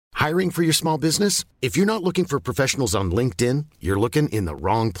Hiring for your small business? If you're not looking for professionals on LinkedIn, you're looking in the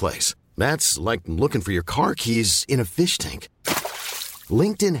wrong place. That's like looking for your car keys in a fish tank.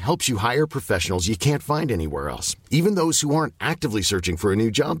 LinkedIn helps you hire professionals you can't find anywhere else, even those who aren't actively searching for a new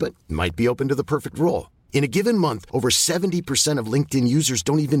job but might be open to the perfect role. In a given month, over 70% of LinkedIn users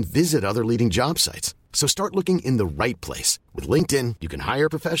don't even visit other leading job sites. So start looking in the right place. With LinkedIn, you can hire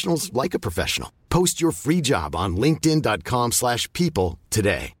professionals like a professional. Post your free job on linkedin.com/people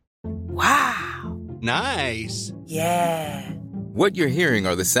today. Wow. Nice. Yeah. What you're hearing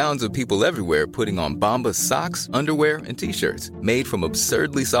are the sounds of people everywhere putting on Bombas socks, underwear, and T-shirts made from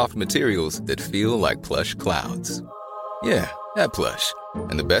absurdly soft materials that feel like plush clouds. Yeah, that plush.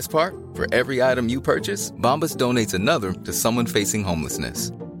 And the best part? For every item you purchase, Bombas donates another to someone facing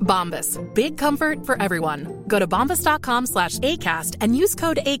homelessness. Bombas. Big comfort for everyone. Go to bombas.com/ACAST and use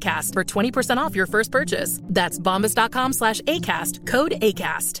code ACAST for 20% off your first purchase. That's bombas.com/ACAST. Code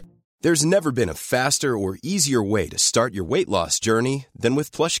ACAST. There's never been a faster or easier way to start your weight loss journey than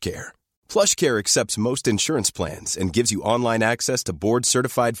with PlushCare. PlushCare accepts most insurance plans and gives you online access to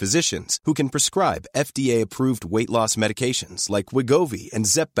board-certified physicians who can prescribe FDA-approved weight loss medications like Wegovy and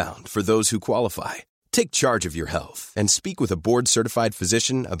Zepbound for those who qualify. Take charge of your health and speak with a board-certified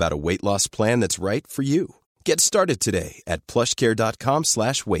physician about a weight loss plan that's right for you. Get started today at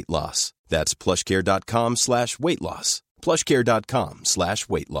plushcare.com/weightloss. That's plushcare.com/weightloss.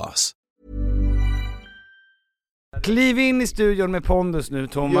 plushcare.com/weightloss. Kliv in i studion med pondus nu,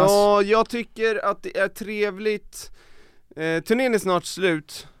 Thomas. Ja, jag tycker att det är trevligt. Turnén är snart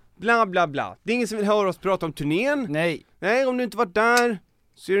slut. Bla bla bla. Det är ingen som vill höra oss prata om turnén. Nej, om du inte var där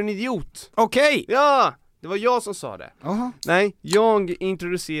så är du en idiot. Okej. Ja, det var jag som sa det. Aha. Nej, jag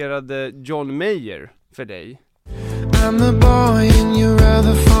introducerade John Mayer för dig. I'm the boy in your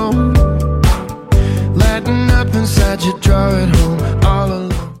other phone, lighting up inside your drawer at home all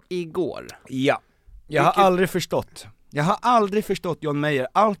alone. Igår. Ja. Jag har aldrig förstått John Mayer.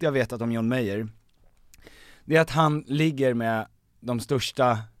 Allt jag vetat om John Mayer, det är att han ligger med de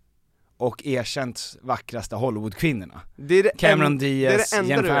största och erkänt vackraste Hollywoodkvinnorna. Cameron Diaz,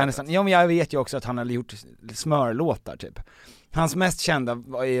 Jennifer Aniston. Ja, men jag vet ju också att han har gjort smörlåtar typ. Hans mest kända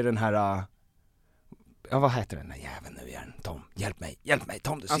var ju den här vad heter den där jäveln nu igen? Tom, hjälp mig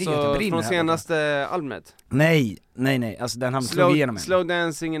Tom, du ser ju att det brinner. Från senaste albumet? Nej, alltså den han slog igenom. Slow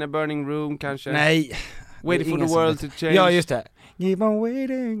Dancing in a Burning Room kanske? Nej. Waiting for the world to change. Ja, just det. Keep on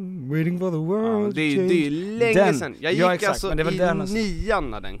waiting for the world to change. Det är ju länge sedan. Jag gick alltså i 9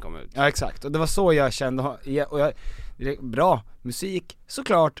 när den kom ut. Ja, exakt. Och det var så jag kände. Bra musik,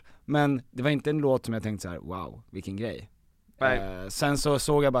 såklart. Men det var inte en låt som jag tänkte så här: wow, vilken grej. Sen så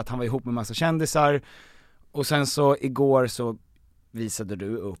såg jag bara att han var ihop med massa kändisar. Och sen så igår så visade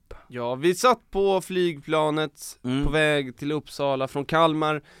du upp. Ja, vi satt på flygplanet på väg till Uppsala från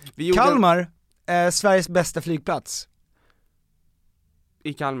Kalmar. Kalmar? Sveriges bästa flygplats.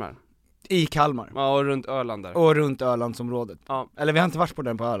 I Kalmar. Ja, och runt Öland där. Och runt Ölandsområdet. Ja. Eller vi har inte varit på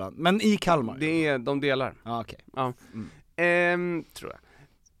den på Öland, men i Kalmar. Det är de delar. Ja, okej. Ja. Tror jag.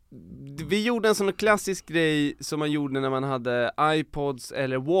 Vi gjorde en sån klassisk grej som man gjorde när man hade iPods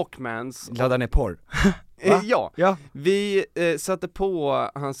eller Walkmans. Ladda ner porr. Ja. Vi satte på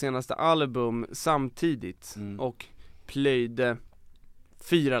hans senaste album samtidigt och plöjde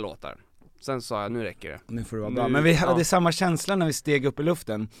 4 låtar. Sen sa jag, nu räcker det. Nu får det vara bra. Men vi hade samma känsla när vi steg upp i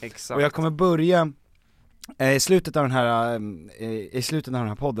luften. Exakt. Och jag kommer börja i slutet av den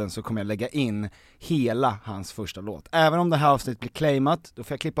här podden så kommer jag lägga in hela hans första låt. Även om det här avsnittet blir claimat, då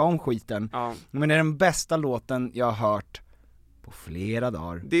får jag klippa om skiten. Ja. Men det är den bästa låten jag har hört på flera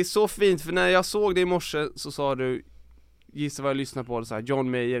dagar. Det är så fint, för när jag såg det i morse så sa du, gissa vad jag lyssnade på, så här,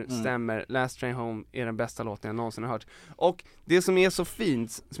 John Mayer stämmer, Last Train Home är den bästa låten jag någonsin har hört. Och det som är så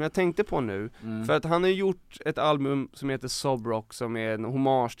fint, som jag tänkte på nu, för att han har gjort ett album som heter Sob Rock, som är en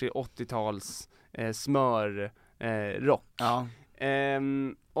hommage till 80-tals rock. Ja.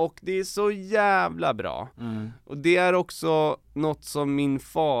 Och det är så jävla bra. Och det är också något som min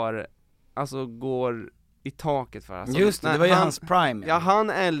far alltså går i taket för. Alltså, just det, det var ju hans prime. Ja, han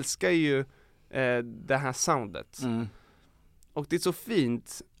älskar ju det här soundet. Och det är så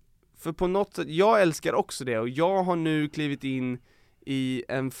fint, för på något sätt, jag älskar också det, och jag har nu klivit in i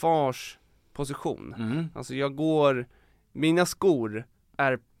en fars position. Alltså mina skor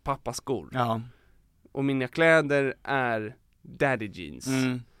är pappas skor. Ja. Och mina kläder är daddy jeans.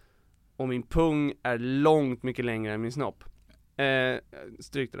 Och min pung är långt mycket längre än min snopp.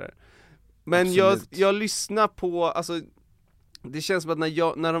 Stryk det där. Men jag lyssnar på, alltså det känns som att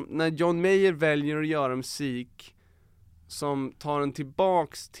när John Mayer väljer att göra musik som tar en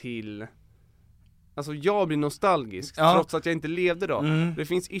tillbaks till alltså jag blir nostalgisk trots att jag inte levde då. Det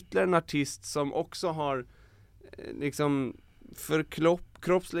finns ytterligare en artist som också har liksom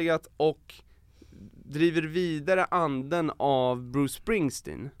förkroppsligat och driver vidare anden av Bruce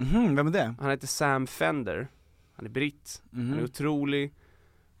Springsteen. Vem är det? Han heter Sam Fender. Han är britt. Han är otrolig.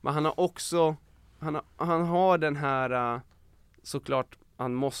 Men han har också han har den här såklart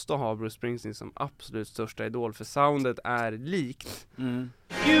han måste ha Bruce Springsteen som absolut största idol, för soundet är likt.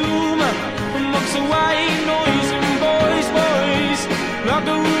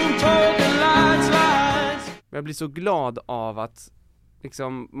 Jag blir så glad av att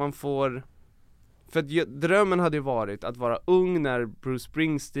liksom man får, för att drömmen hade ju varit att vara ung när Bruce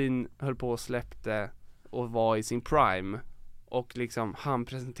Springsteen höll på och släppte och var i sin prime. Och liksom han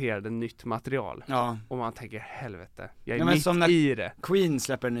presenterade nytt material. Ja. Och man tänker, helvete, jag är mitt som i det. Queen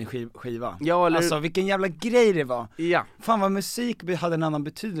släpper en ny skiva. Ja, eller... Alltså vilken jävla grej det var. Ja. Fan vad musik hade en annan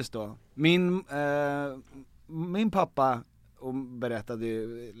betydelse då. Min pappa berättade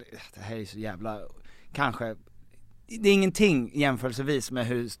ju, det här är så jävla, kanske, det är ingenting jämförelsevis med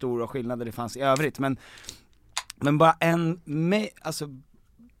hur stora skillnader det fanns i övrigt. Men bara alltså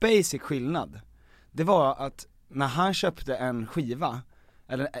basic skillnad. Det var att när han köpte en skiva,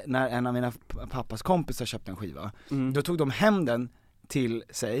 eller när en av mina pappas kompisar köpte en skiva, då tog de hem den till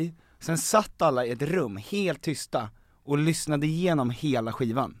sig, sen satt alla i ett rum helt tysta och lyssnade igenom hela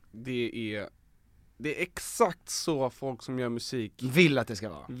skivan. Det är exakt så folk som gör musik vill att det ska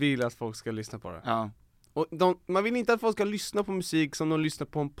vara. Vill att folk ska lyssna på det. Ja. Och man vill inte att folk ska lyssna på musik som de lyssnar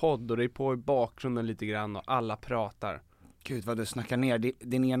på en podd och det är på i bakgrunden lite grann och alla pratar. Gud vad du snackar ner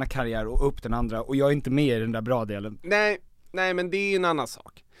din ena karriär och upp den andra, och jag är inte med i den där bra delen. Nej, men det är en annan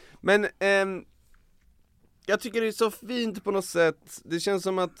sak. Men jag tycker det är så fint på något sätt. Det känns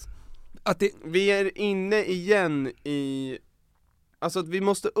som att vi är inne igen i, alltså att vi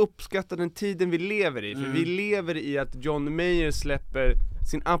måste uppskatta den tiden vi lever i. För vi lever i att John Mayer släpper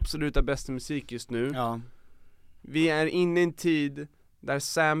sin absoluta bästa musik just nu. Ja. Vi är inne i en tid där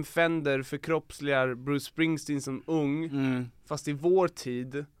Sam Fender förkroppsligar Bruce Springsteen som ung, fast i vår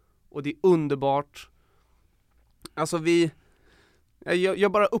tid, och det är underbart. Alltså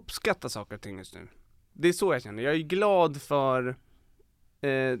jag bara uppskattar saker och ting just nu. Det är så jag känner. Jag är glad för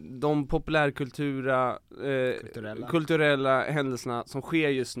de kulturella händelserna som sker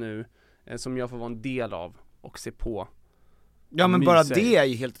just nu, som jag får vara en del av och se på. Ja, men bara det är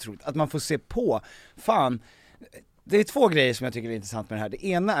ju helt otroligt, att man får se på. Fan, det är två grejer som jag tycker är intressant med det här. Det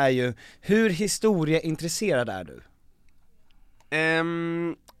ena är ju, hur historieintresserad är du?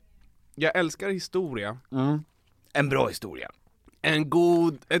 Jag älskar historia. En bra historia. En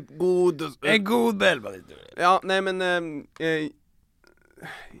god Bellman. Ja, nej men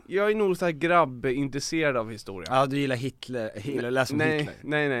jag är nog så här grabbintresserad av historia. Ja, du gillar Hitler, läs om Hitler.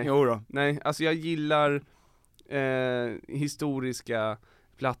 Nej. Jo då. Nej, alltså jag gillar historiska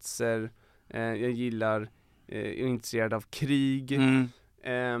platser. Jag gillar, jag är intresserad av krig.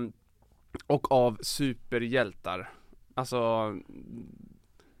 Och av superhjältar. Alltså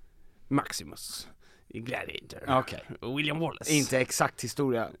Maximus i Gladiator. Okay. William Wallace. Inte exakt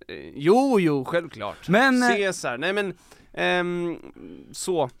historia. Jo, självklart. Men Caesar. Nej men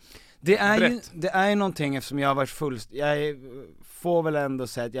så. Det är ju någonting, eftersom jag har varit får väl ändå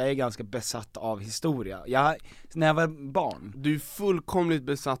säga att jag är ganska besatt av historia. När jag var barn. Du är fullkomligt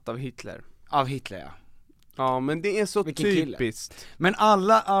besatt av Hitler. Av Hitler, ja. Ja, men det är så vilken typiskt. Kille. Men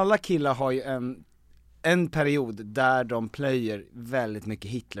alla killar har ju en period där de plöjer väldigt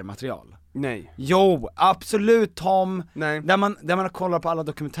mycket Hitler-material. Nej. Jo, absolut Tom. Nej. Där man kollar på alla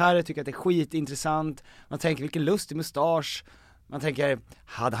dokumentärer, tycker att det är skitintressant. Man tänker, vilken lustig mustasch. Man tänker,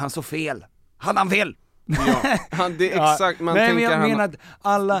 hade han så fel? Hade han fel? Ja, det är exakt, man men tänker jag menar att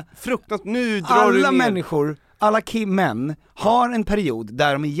alla människor, alla män har en period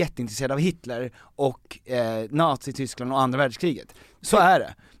där de är jätteintresserade av Hitler och Nazi-Tyskland och andra världskriget. Så är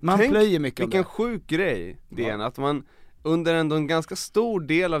det. Man plöjer mycket om det. Vilken sjuk grej det är, att man under en ganska stor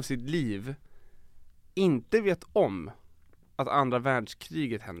del av sitt liv inte vet om att andra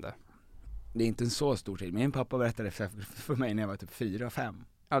världskriget hände. Det är inte en så stor tid. Min pappa berättade för mig när jag var typ 4-5.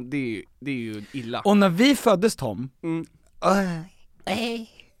 Ja, det är ju illa. Och när vi föddes, Tom,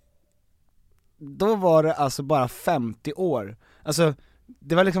 då var det alltså bara 50 år. Alltså,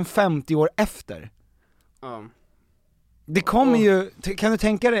 det var liksom 50 år efter. Det kommer ju, kan du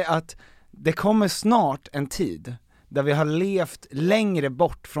tänka dig att det kommer snart en tid där vi har levt längre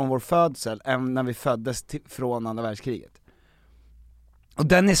bort från vår födsel än när vi föddes från andra världskriget. Och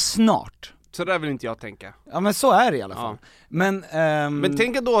den är snart. Så där vill inte jag tänka. Ja, men så är det i alla fall. Men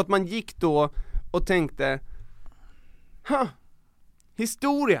tänk då att man gick då och tänkte,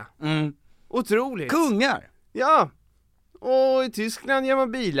 historia. Otroligt. Kungar! Ja. Och i Tyskland gör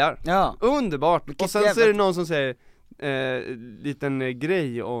man bilar. Ja. Underbart. Vilket Och sen jävla- så är det någon som säger liten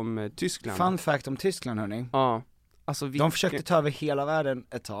grej om Tyskland. Fun fact om Tyskland, hörni. Ja. Alltså De försökte ta över hela världen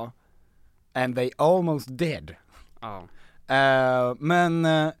ett tag. And they almost did. Ja.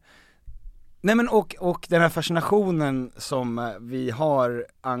 Nej men och den här fascinationen som vi har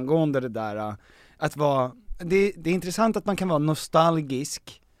angående det där, att vara, det är intressant att man kan vara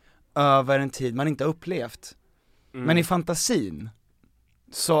nostalgisk över en tid man inte har upplevt. Men i fantasin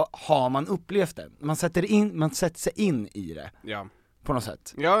så har man upplevt det. Man sätter sig in i det. Ja. På något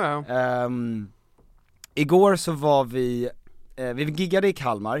sätt. Ja. Igår så var vi giggade i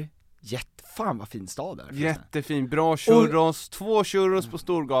Kalmar. Fan vad fin stad där. Jättefin, bra churros, 2 churros på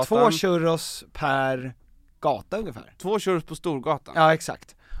Storgatan. 2 churros per gata ungefär. 2 churros på Storgatan. Ja,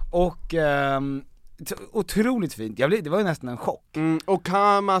 exakt. Och otroligt fint. Det var ju nästan en chock. Och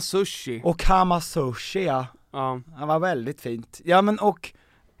Kama Sushi. Och Kama Sushi, ja. Det var väldigt fint. Ja men och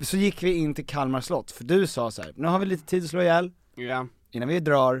så gick vi in till Kalmar slott, för du sa så här: nu har vi lite tid att slå ihjäl. Ja. Innan vi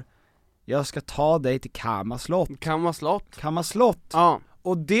drar, jag ska ta dig till Kalmar slott. Kalmar slott. Ja.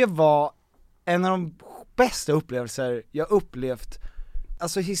 Och det var en av de bästa upplevelser jag upplevt,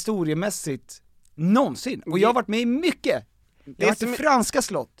 alltså historiemässigt, någonsin. Och jag har varit med i mycket. Jag har varit i franska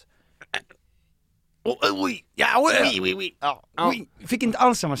slott. Fick inte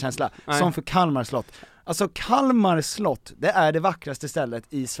alls samma känsla som för Kalmar slott. Alltså Kalmar slott, det är det vackraste stället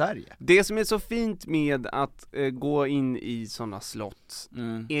i Sverige. Det som är så fint med att gå in i sådana slott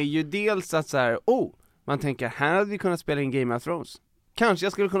är ju dels att så här, man tänker, här hade vi kunnat spela in Game of Thrones. Kanske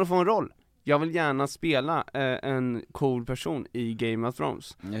jag skulle kunna få en roll. Jag vill gärna spela en cool person i Game of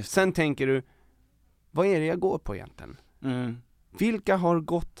Thrones. Sen tänker du, vad är det jag går på egentligen? Vilka har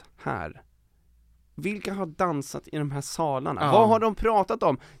gått här? Vilka har dansat i de här salarna? Vad har de pratat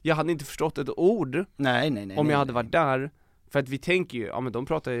om? Jag hade inte förstått ett ord om jag hade varit där. För att vi tänker ju, men de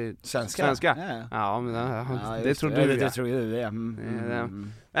pratar ju svenska. Det tror du. Det tror du, ja.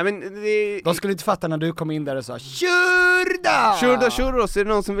 Nej, men de skulle inte fatta när du kom in där och sa Churda churros, är det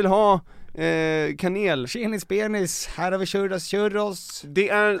någon som vill ha kanel? Tjenis penis, här har vi churros. Det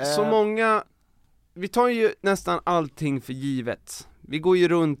är så många. Vi tar ju nästan allting för givet. Vi går ju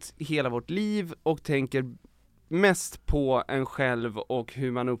runt hela vårt liv och tänker mest på en själv och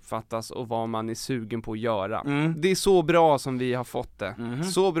hur man uppfattas och vad man är sugen på att göra. Det är så bra som vi har fått det.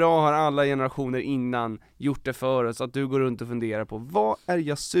 Så bra har alla generationer innan gjort det för oss, att du går runt och funderar på, vad är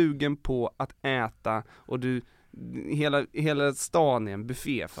jag sugen på att äta? Och du, hela stan är en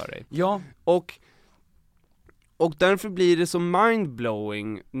buffé för dig. Ja. Och därför blir det så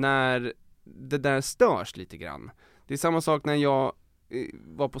mindblowing när det där störs lite grann. Det är samma sak när jag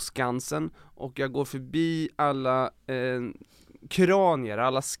var på Skansen och jag går förbi alla kranier,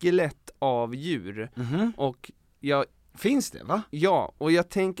 alla skelett av djur. Och jag... Finns det, va? Ja, och jag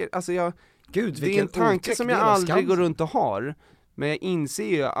tänker, alltså Gud, det är en tanke som jag aldrig går runt och har, men jag inser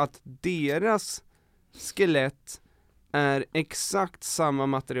ju att deras skelett är exakt samma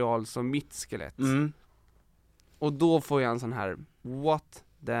material som mitt skelett. Och då får jag en sån här, what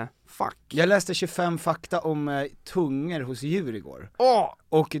the fuck? Jag läste 25 fakta om tungor hos djur igår.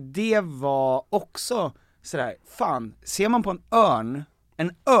 Och det var också sådär, fan, ser man på en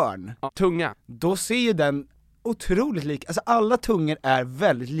örn, tunga, då ser ju den otroligt lika, alltså alla tungor är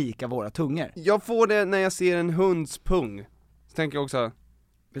väldigt lika våra tungor. Jag får det när jag ser en hunds pung. Så tänker jag också,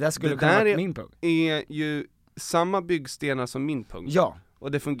 det där skulle kunna vara min pung. Är ju samma byggstenar som min pung. Ja.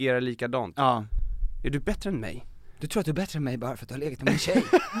 Och det fungerar likadant. Ja. Är du bättre än mig? Du tror att du är bättre än mig bara för att du har legat med min tjej.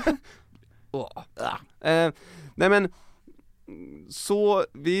 Nej men så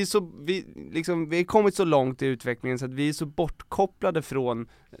vi har kommit så långt i utvecklingen så att vi är så bortkopplade från,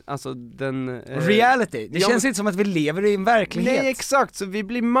 alltså den reality. Det känns inte som att vi lever i en verklighet. Nej, exakt, så vi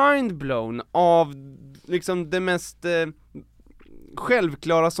blir mindblown av liksom det mest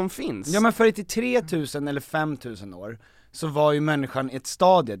självklara som finns. Ja, men för 3000 eller 5000 år så var ju människan i ett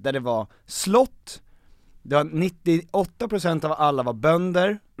stadie där det var slott. Det var 98% av alla var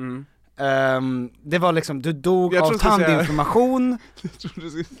bönder. Det var liksom, du dog av tandinflammation. Jag tror du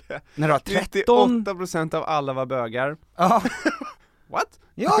skulle säga när du var 13. 98% av alla var bögar. Ja. What?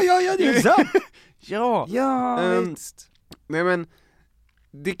 Ja, det är sant. Ja, visst. Nej men,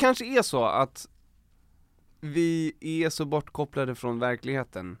 det kanske är så att vi är så bortkopplade från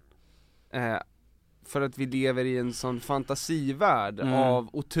verkligheten för att vi lever i en sån fantasivärld av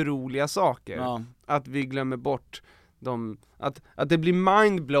otroliga saker, att vi glömmer bort att det blir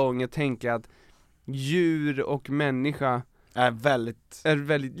mindblowing att tänka att djur och människa är väldigt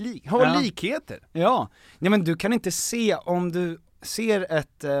har likheter. Ja, men du kan inte se, om du ser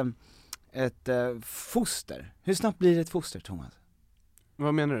ett foster. Hur snabbt blir det ett foster, Thomas?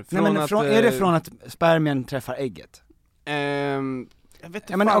 Vad menar du? Är det från att spermien träffar ägget? Jag vet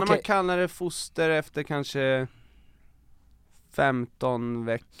inte om man kallar det foster efter kanske 15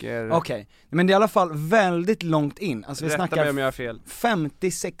 veckor. Okej, men det är i alla fall väldigt långt in. Alltså vi snackar om jag har fel.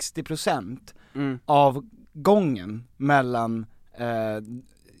 50-60% av gången mellan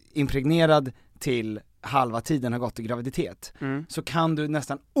impregnerad till halva tiden har gått i graviditet. Så kan du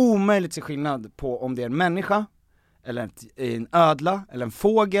nästan omöjligt se skillnad på om det är en människa eller en ödla eller en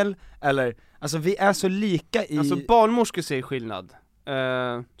fågel eller, alltså vi är så lika i... Alltså barnmorskor ser skillnad,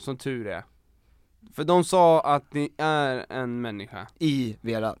 som tur är. För de sa att ni är en människa. I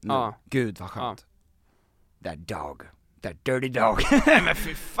Vera nu. Ja. Gud vad skönt. That dog. That dirty dog. Nej men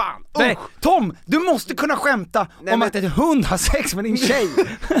fy fan. Nej, Tom, du måste kunna skämta om att en hund har sex med din tjej.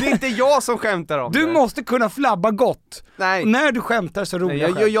 Det är inte jag som skämtar om du det. måste kunna flabba gott. Nej. Och när du skämtar så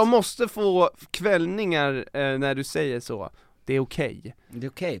roliga skämt. Jag måste få kvällningar när du säger så. Det är okej. Det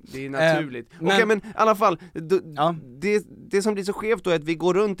är okej. Det är naturligt. Okej, men i alla fall, det som blir så skevt då är att vi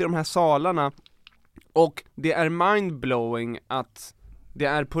går runt i de här salarna och det är mindblowing att det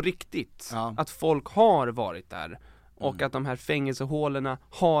är på riktigt. Att folk har varit där. Och att de här fängelsehålorna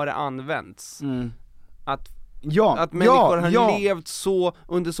har använts. Att människor har levt så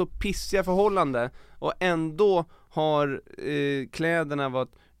under så pissiga förhållanden och ändå har kläderna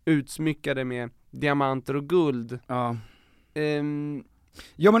varit utsmyckade med diamanter och guld.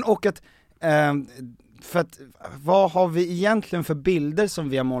 Ja men och att för att vad har vi egentligen för bilder som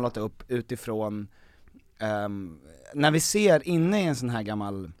vi har målat upp utifrån när vi ser inne i en sån här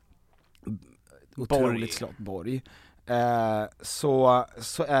gammal otroligt slott borg, så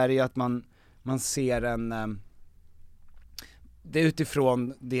är det ju att man ser det är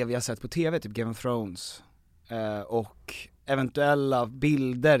utifrån det vi har sett på TV, typ Game of Thrones och eventuella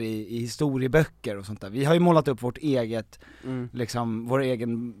bilder i historieböcker och sånt där. Vi har ju målat upp vårt eget liksom, vår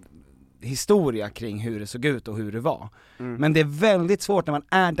egen historia kring hur det såg ut och hur det var. Men det är väldigt svårt när man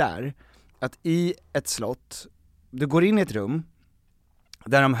är där att i ett slott, du går in i ett rum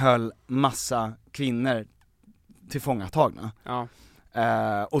där de höll massa kvinnor tillfångatagna.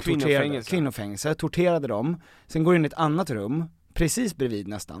 Och kvinnofängelse, torterade dem. Sen går in i ett annat rum, precis bredvid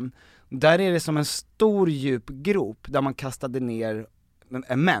nästan. Där är det som en stor djup grop där man kastade ner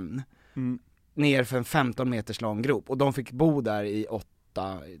män. Ner för en 15 meters lång grop. Och de fick bo där i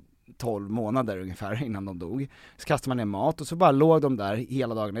 8-12 månader ungefär innan de dog. Så kastade man ner mat och så bara låg de där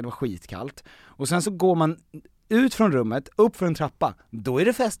hela dagen. Det var skitkallt. Och sen så går man ut från rummet, upp för en trappa. Då är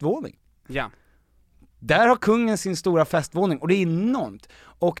det festvåning. Ja. Där har kungen sin stora festvåning och det är enormt.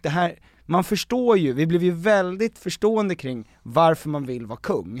 Och det här, man förstår ju, vi blev ju väldigt förstående kring varför man vill vara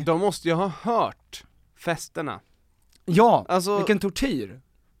kung. De måste ju ha hört festerna. Ja, alltså, vilken tortyr.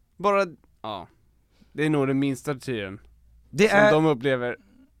 Bara, ja. Det är nog den minsta tortyren som de upplever.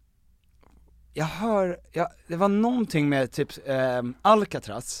 Jag hör, det var någonting med typ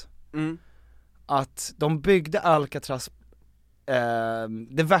Alcatraz. Att de byggde Alcatraz.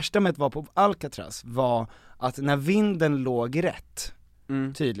 Det värsta med att vara på Alcatraz var att när vinden låg rätt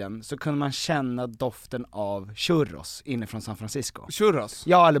tydligen, så kunde man känna doften av churros inifrån San Francisco. Churros?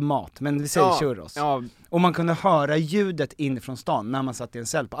 Ja, eller mat, men vi säger churros. Ja. Och man kunde höra ljudet inifrån stan när man satt i en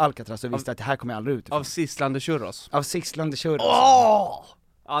cell på Alcatraz och visste att det här kommer aldrig ut ifrån. Av sisslande churros? Av sisslande churros.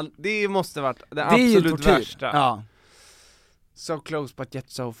 Det måste varit det absolut värsta. Ja. So close but yet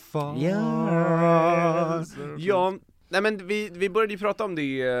so far. Ja. Nej men vi började ju prata om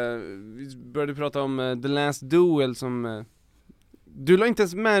det. Vi började prata om The Last Duel som du la inte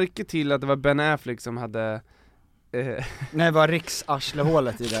ens märke till att det var Ben Affleck som hade Nej, det var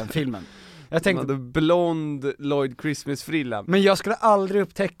riksarslehålet i den filmen. Jag tänkte hade blond Lloyd Christmas-frilla. Men jag skulle aldrig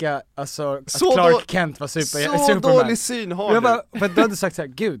upptäcka alltså, att Clark Kent var Superman. Dålig syn har jag bara, för du hade sagt såhär,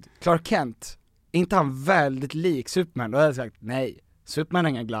 gud, Clark Kent, är inte han väldigt lik Superman? Då hade jag sagt, nej, Superman har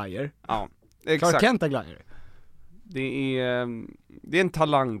inga glajer. Ja, exakt. Clark Kent har glajer. Det är en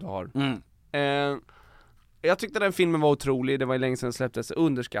talang du har. Jag tyckte den filmen var otrolig. Det var länge sedan den släpptes,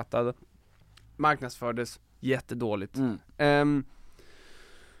 underskattad. Marknadsfördes jättedåligt.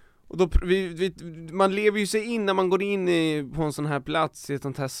 Och då, man lever ju sig in när man går in på en sån här plats i ett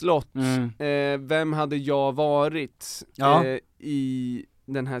sånt här slott. Vem hade jag varit i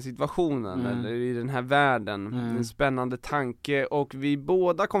den här situationen eller i den här världen? En spännande tanke. Och vi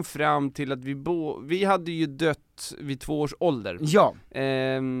båda kom fram till att vi hade ju dött vid 2 års ålder. Ja.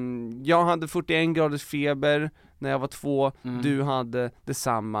 Jag hade 41 graders feber när jag var 2. Du hade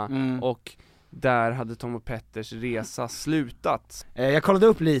detsamma. Och där hade Tom och Petters resa slutat. Jag kollade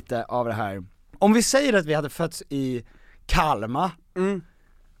upp lite av det här. Om vi säger att vi hade fötts i Kalmar,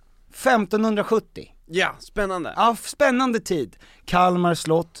 1570. Ja, spännande. Ja, spännande tid. Kalmar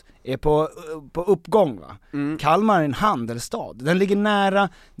slott är på uppgång va. Kalmar är en handelsstad. Den ligger nära,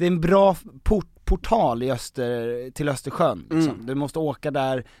 det är en bra portal till Östersjön liksom. Du måste åka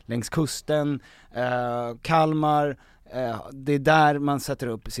där längs kusten. Kalmar, det är där man sätter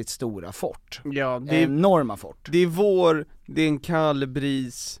upp sitt stora fort. Ja, det är enorma fort. Det är vår, det är en kall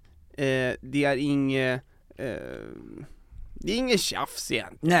bris, det är inget tjafs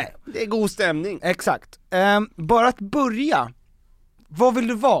igen. Nej. Det är god stämning. Exakt. Bara att börja, vad vill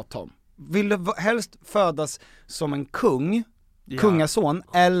du vara, Tom? Vill du helst födas som en kung, kungason,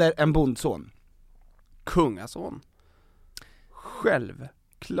 eller en bondson? Kungason.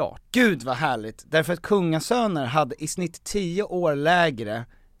 Självklart. Gud vad härligt, därför att kungasöner hade i snitt 10 år lägre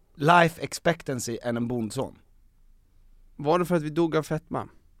life expectancy än en bondson. Var det för att vi dog av fetma?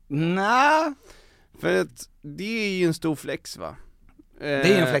 Nej. För att det är ju en stor flex va?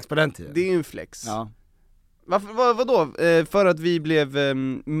 Det är en flex på den tiden. Det är ju en flex. Ja. Vadå? För att vi blev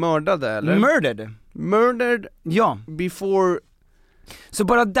mördade eller? Murdered? Ja. Before. Så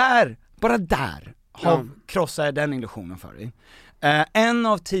bara där krossar jag den illusionen för dig. 1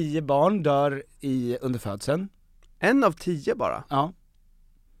 av 10 barn dör under födseln. 1 av 10 bara? Ja.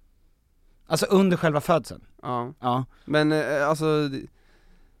 Alltså under själva födseln. Ja. Men alltså,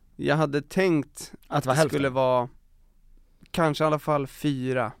 jag hade tänkt att det skulle vara kanske i alla fall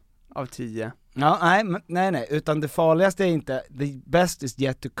 4 av 10. Ja, nej, utan det farligaste är inte the best is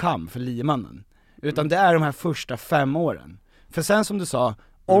yet to come för liemannen. Utan det är de här första 5 åren. För sen som du sa,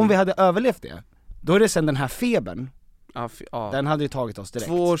 om vi hade överlevt det, då är det sen den här febern. Den hade ju tagit oss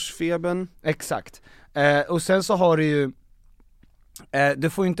direkt. 2-årsfebern. Exakt. Och sen så har du ju du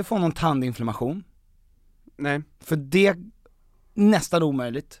får ju inte få någon tandinflammation. Nej. För det är nästan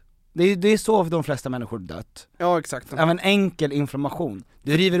omöjligt. Det är så för de flesta människor dött. Ja, exakt. Av en enkel inflammation.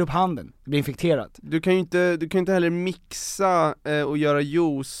 Du river upp handen, det blir infekterat. Du kan ju inte heller mixa och göra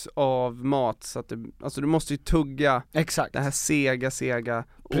juice av mat så att alltså du måste ju tugga. Exakt. Det här sega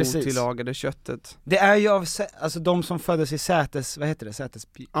otillagade köttet. Det är ju av alltså de som föddes i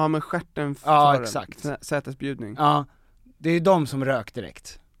sätesbjudning. Ja, men stjärten exakt. Sätesbjudning. Ja. Det är ju de som rök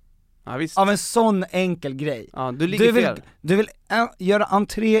direkt. Ja, visst. Av en sån enkel grej. Ja, du vill göra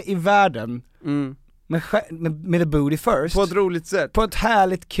entré i världen med the booty first. På ett roligt sätt. På ett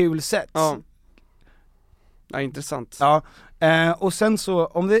härligt kul sätt. Ja, intressant. Ja, och sen så,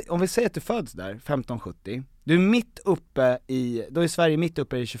 om vi säger att du föds där, 1570. Du är då är Sverige mitt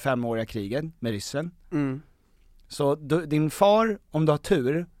uppe i 25-åriga kriget med Ryssen. Så din far, om du har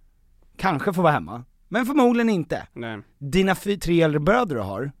tur, kanske får vara hemma. Men förmodligen inte. Nej. Dina 3 äldre bröder du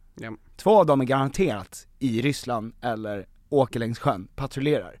har, 2 av dem är garanterat i Ryssland eller åker längs sjön,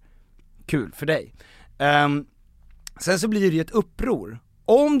 patrullerar. Kul för dig. Sen så blir det ju ett uppror.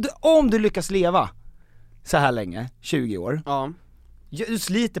 Om du lyckas leva så här länge, 20 år. Ja. Du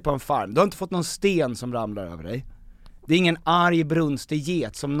sliter på en farm, du har inte fått någon sten som ramlar över dig. Det är ingen arg brunstig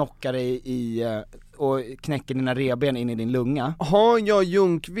get som knockar dig och knäcker dina revben in i din lunga. Har jag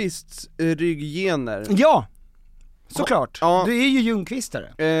Ljungqvists rygggener? Ja! Såklart, ja. Du är ju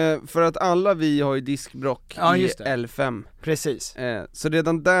Ljungqvistare. För att alla vi har ju diskbrock i L5. Precis. Så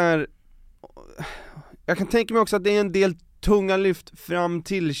redan där, jag kan tänka mig också att det är en del tunga lyft fram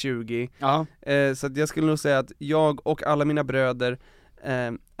till 20. Ja. Så att jag skulle nog säga att jag och alla mina bröder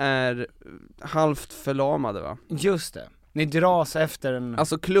är halvt förlamade va? Just det. Ni dras efter en...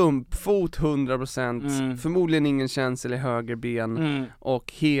 Alltså klumpfot 100%, förmodligen ingen känsel i höger ben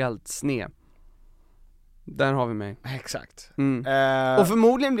och helt sned. Där har vi mig. Exakt. Och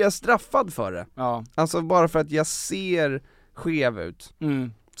förmodligen blir jag straffad för det. Ja. Alltså bara för att jag ser skev ut.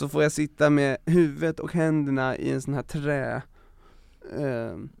 Så får jag sitta med huvudet och händerna i en sån här trä.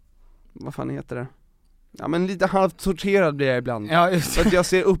 Vad fan heter det? Ja, men lite halvt torterad blir jag ibland. Ja, just. För att jag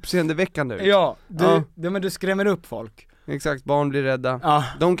ser uppseendeväckande ut. Ja, men du skrämmer upp folk. Exakt, barn blir rädda. Ja.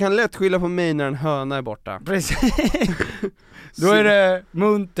 De kan lätt skylla på mig när en höna är borta. Precis. Då är det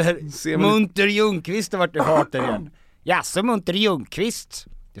Munter Ljungqvist har varit i farten igen. Jaså, Munter Ljungqvist.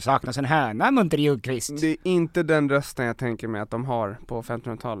 Det saknas en höna, Munter Ljungqvist. Det är inte den rösten jag tänker mig att de har på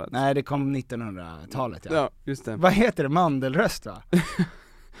 1500-talet. Nej, det kom 1900-talet. Ja, just det. Vad heter det? Mandelröst va?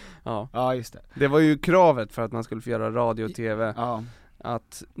 Ja, just det. Det var ju kravet för att man skulle få göra radio och tv. Ja.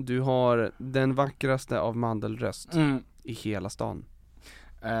 Att du har den vackraste av mandelröst i hela stan.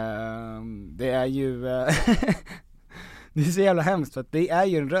 Det är ju det är så jävla hemskt för att det är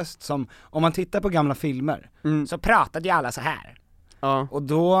ju en röst som, om man tittar på gamla filmer så pratade ju alla så här. Ja. Och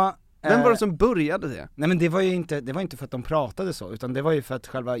då vem var det som började det? Nej, men det var inte för att de pratade så, utan det var ju för att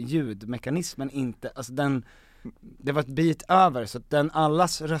själva ljudmekanismen inte, alltså det var ett bit över, så att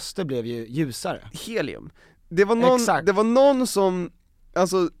allas röster blev ju ljusare. Helium. Det var någon som,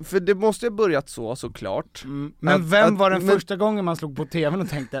 alltså, för det måste ju ha börjat såklart. Men vem var den första gången man slog på tvn och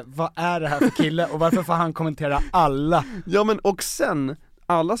tänkte, vad är det här för kille och varför får han kommentera alla? Ja, men och sen,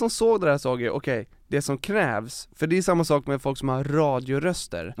 alla som såg det här såg ju, okej, det som krävs, för det är samma sak med folk som har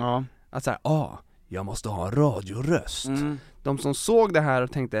radioröster. Ja. Att såhär, jag måste ha en radioröst. De som såg det här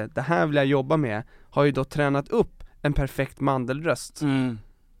och tänkte, det här vill jag jobba med, har ju då tränat upp en perfekt mandelröst.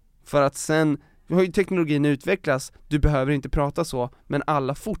 För att sen, nu har ju teknologin utvecklats, du behöver inte prata så, men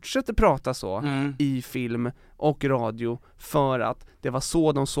alla fortsätter prata så i film och radio, för att det var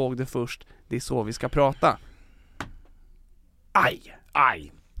så de såg det först, det är så vi ska prata.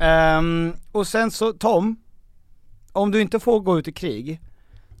 Aj. Och sen så, Tom, om du inte får gå ut i krig,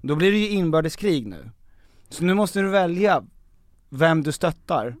 då blir det ju inbördeskrig nu. Så nu måste du välja vem du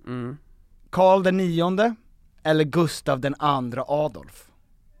stöttar. Karl den 9:e eller Gustav den andra Adolf.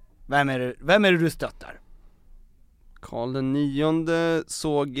 Vem är det du stöttar? Karl den 9:e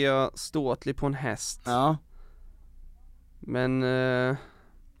såg jag ståtlig på en häst. Ja. Men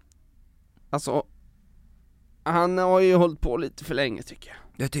alltså, han har ju hållit på lite för länge, tycker jag.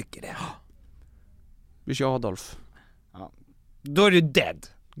 Jag tycker det. Vi kör Adolf. Ja. Då är du dead.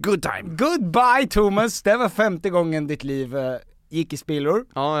 Good time. Goodbye Thomas, det var 50 gången ditt liv gick i spillror.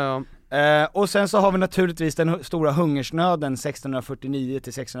 Ja. Och sen så har vi naturligtvis den stora hungersnöden 1649 till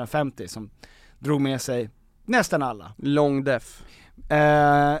 1650 som drog med sig nästan alla. Long death.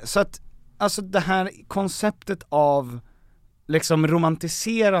 Så att, alltså det här konceptet av liksom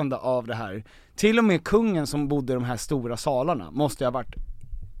romantiserande av det här, till och med kungen som bodde i de här stora salarna måste ha varit,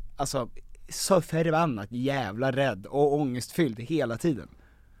 alltså, så förbannat jävla rädd och ångestfylld hela tiden.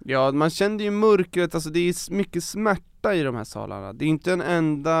 Ja, man kände ju mörkret, alltså det är mycket smärta i de här salarna. Det är inte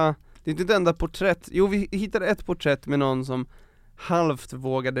ett enda porträtt. Jo, vi hittade ett porträtt med någon som halvt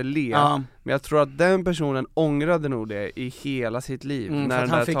vågade le. Ja. Men jag tror att den personen ångrade nog det i hela sitt liv. När för att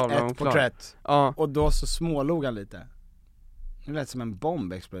han fick ett porträtt. Ja. Och då så smålog han lite. Det lät som en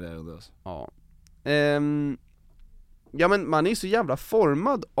bomb exploderade oss. Ja. Ja, men man är så jävla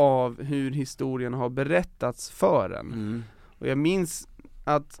formad av hur historien har berättats för en. Och jag minns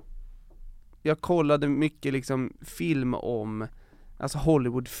att jag kollade mycket liksom film om, alltså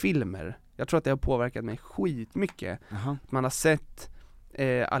Hollywoodfilmer. Jag tror att det har påverkat mig skitmycket. Man har sett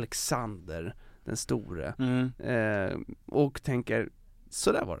Alexander den store och tänker,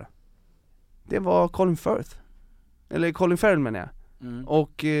 så där var det. Det var Colin Firth. Eller Colin Farrell menar jag.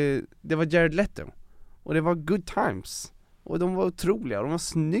 Och det var Jared Leto. Och det var good times. Och de var otroliga, de var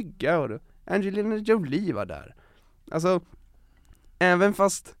snygga, och Angelina Jolie var där. Alltså, även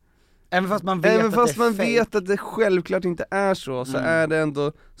fast man vet att det självklart inte är så är det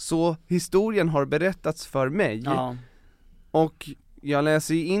ändå så historien har berättats för mig. Ja. Och jag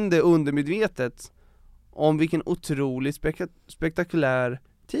läser in det undermedvetet om vilken otroligt spektakulär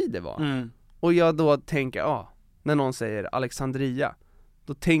tid det var. Och jag då tänker, när någon säger Alexandria,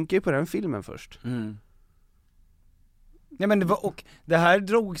 då tänker jag på den filmen först. Nej, men det här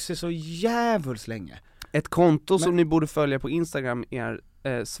drog sig så jävligt länge. Ett konto som ni borde följa på Instagram är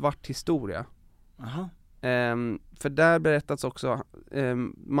Svart historia. För där berättas också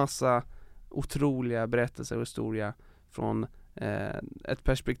massa otroliga berättelser och historia från ett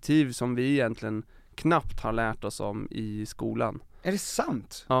perspektiv som vi egentligen knappt har lärt oss om i skolan. Är det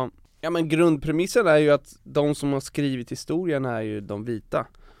sant? Ja, men grundpremissen är ju att de som har skrivit historien är ju de vita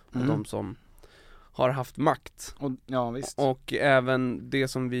och de som har haft makt. Visst. Och även det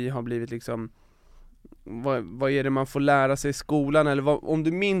som vi har blivit liksom, vad är det man får lära sig i skolan, eller om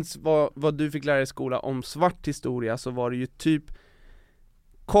du minns vad du fick lära dig i skolan om svart historia, så var det ju typ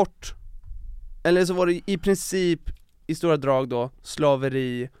kort, eller så var det i princip i stora drag då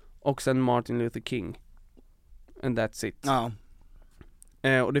slaveri och sen Martin Luther King, and that's it.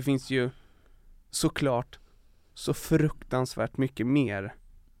 Och det finns ju såklart så fruktansvärt mycket mer,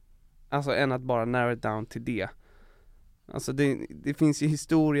 alltså än att bara narrow it down till det. Alltså det finns ju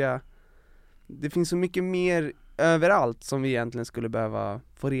historia, det finns så mycket mer överallt som vi egentligen skulle behöva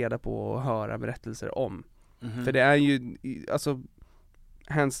få reda på och höra berättelser om. För det är ju, alltså,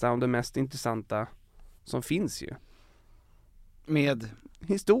 hands down det mest intressanta som finns ju. Med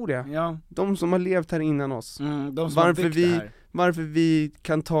historia. Ja. De som har levt här innan oss. De som har byggt det här. Varför vi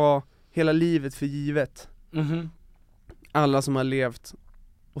kan ta hela livet för givet. Alla som har levt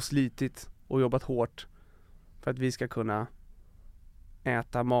och slitit och jobbat hårt för att vi ska kunna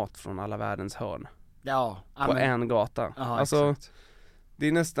äta mat från alla världens hörn. På en gata. Aha, alltså exakt. det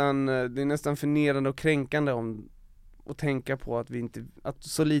är nästan förnedrande och kränkande och tänka på att att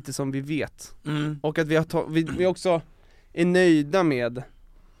så lite som vi vet. Och att vi också är nöjda med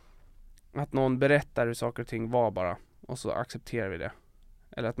att någon berättar hur saker och ting var bara, och så accepterar vi det.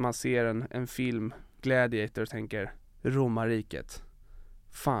 Eller att man ser en film, Gladiator, och tänker romarriket,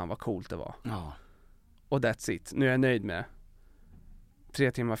 fan vad coolt det var. Ja. Och that's it, nu är jag nöjd med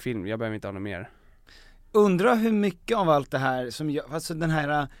 3 timmar film, jag behöver inte ha något mer. Undrar hur mycket av allt det här som alltså den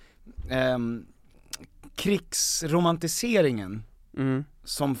här krigsromantiseringen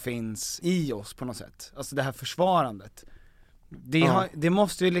som finns i oss på något sätt, alltså det här försvarandet, det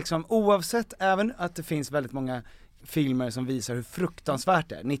måste ju liksom, oavsett, även att det finns väldigt många filmer som visar hur fruktansvärt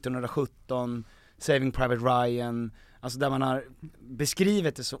det är, 1917, Saving Private Ryan, alltså där man har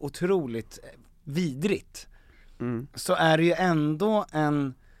beskrivit det så otroligt vidrigt, så är det ju ändå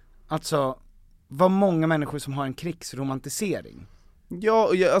alltså vad många människor som har en krigsromantisering.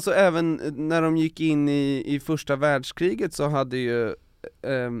 Ja, alltså även när de gick in i första världskriget så hade ju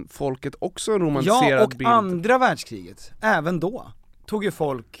folket också en romantiserad bild. Ja, och andra världskriget, även då tog ju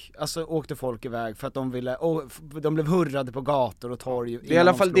folk, alltså åkte folk iväg för att de ville, och de blev hurrade på gator och torg. Det är i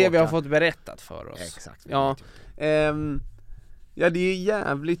alla fall det vi har fått berättat för oss. Exakt. Ja, ja, det är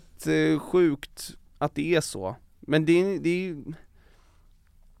jävligt sjukt att det är så. Men det är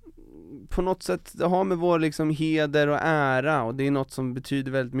på något sätt, det har med vår liksom heder och ära, och det är något som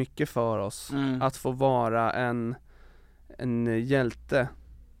betyder väldigt mycket för oss att få vara en hjälte.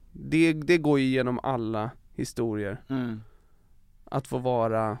 Det går ju genom alla historier. Att få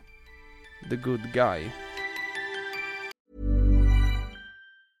vara the good guy.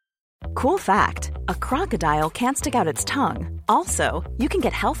 Cool fact, a crocodile can't stick out its tongue. Also, you can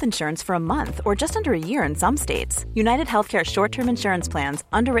get health insurance for a month or just under a year in some states. United Healthcare short-term insurance plans,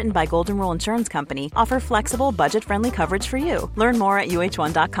 underwritten by Golden Rule Insurance Company, offer flexible, budget-friendly coverage for you. Learn more at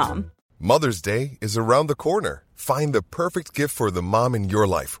uh1.com. Mother's Day is around the corner. Find the perfect gift for the mom in your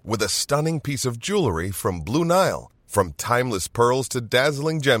life with a stunning piece of jewelry from Blue Nile. From timeless pearls to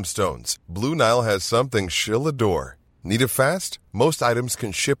dazzling gemstones, Blue Nile has something she'll adore. Need it fast? Most items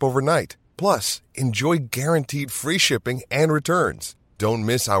can ship overnight. Plus, enjoy guaranteed free shipping and returns. Don't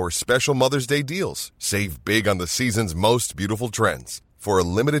miss our special Mother's Day deals. Save big on the season's most beautiful trends. For a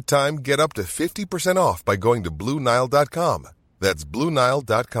limited time, get up to 50% off by going to BlueNile.com. That's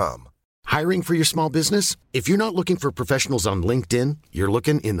BlueNile.com. Hiring for your small business? If you're not looking for professionals on LinkedIn, you're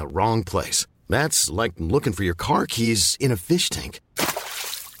looking in the wrong place. That's like looking for your car keys in a fish tank.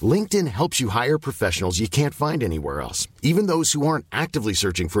 LinkedIn helps you hire professionals you can't find anywhere else, even those who aren't actively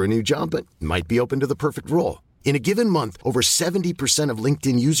searching for a new job but might be open to the perfect role. In a given month, over 70% of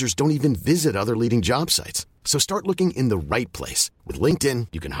LinkedIn users don't even visit other leading job sites. So start looking in the right place. With LinkedIn,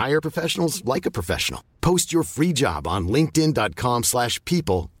 you can hire professionals like a professional. Post your free job on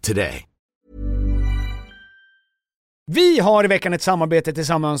linkedin.com/people today. Vi har i veckan ett samarbete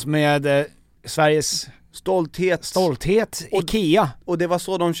tillsammans med Sveriges stolthet, IKEA. Och det var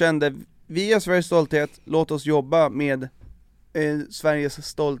så de kände, vi är Sveriges stolthet, låt oss jobba med Sveriges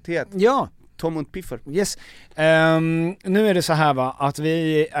stolthet. Ja. Tom und Piffer. Yes. Nu är det så här va, att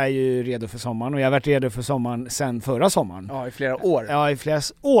vi är ju redo för sommaren, och jag har varit redo för sommaren sedan förra sommaren. Ja, i flera år. Ja, i flera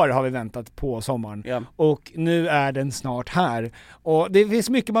år har vi väntat på sommaren. Ja. Och nu är den snart här. Och det finns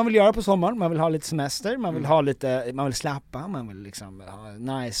mycket man vill göra på sommaren. Man vill ha lite semester, man vill ha lite, man vill slappa, man vill liksom ha ett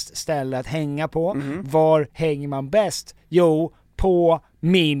nice ställe att hänga på. Var hänger man bäst? Jo, på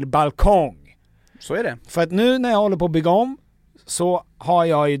min balkong. Så är det. För att nu när jag håller på att bygga om, så har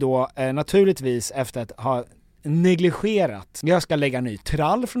jag ju då naturligtvis, efter att ha negligerat, jag ska lägga ny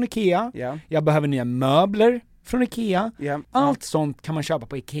trall från IKEA, jag behöver nya möbler från IKEA, allt sånt kan man köpa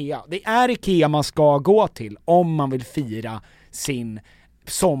på IKEA. Det är IKEA man ska gå till om man vill fira sin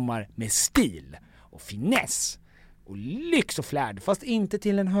sommar med stil och finess och lyx och flärd, fast inte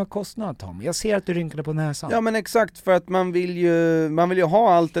till en hög kostnad, Tom. Jag ser att du rynkade på näsan. Ja, men exakt, för att man vill ju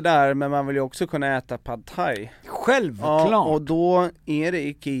ha allt det där, men man vill ju också kunna äta pad thai. Självklart. Ja, och då är det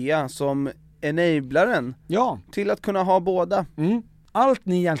IKEA som enablaren till att kunna ha båda. Allt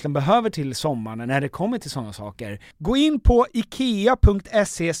ni egentligen behöver till sommaren när det kommer till sådana saker, gå in på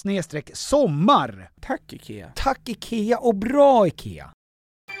ikea.se/sommar. Tack IKEA. Tack IKEA, och bra IKEA.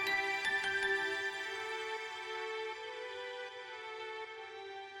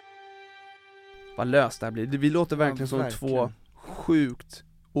 Vad löst det här blir. Vi låter verkligen som två sjukt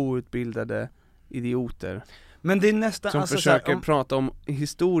outbildade idioter. Men det är nästan, som försöker prata om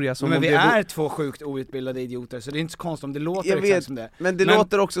historia som men om vi det är två sjukt outbildade idioter, så det är inte så konstigt om det låter exakt som det. Men det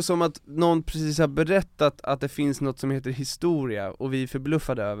låter också som att någon precis har berättat att det finns något som heter historia, och vi är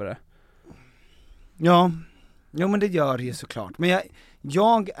förbluffade över det. Ja, men det gör det ju såklart. Men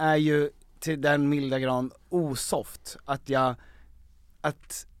jag är ju till den milda grad osoft att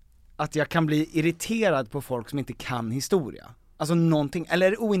jag kan bli irriterad på folk som inte kan historia. Alltså någonting,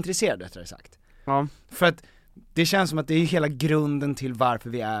 eller ointresserad rättare sagt. Ja. För att det känns som att det är hela grunden till varför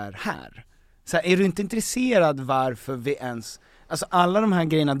vi är här. Så här, är du inte intresserad varför vi ens, alltså alla de här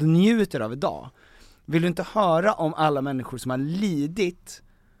grejerna du njuter av idag, vill du inte höra om alla människor som har lidit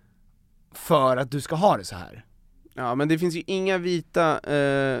för att du ska ha det så här? Ja, men det finns ju inga vita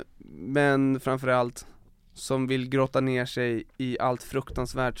män framförallt som vill grotta ner sig i allt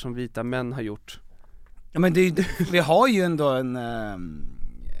fruktansvärt som vita män har gjort. Ja, men vi har ju ändå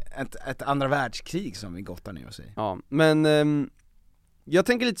ett andra världskrig som vi gottar ner oss i. Ja, men jag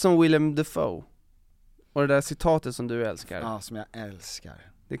tänker lite som Willem Dafoe och det där citatet som du älskar. Ja, som jag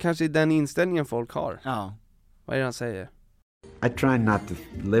älskar. Det kanske är den inställningen folk har. Ja. Vad är det han säger? I try not to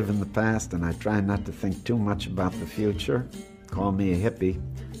live in the past and I try not to think too much about the future. Call me a hippie.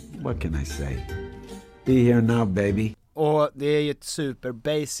 What can I say? Be here now, baby. Och det är ju ett super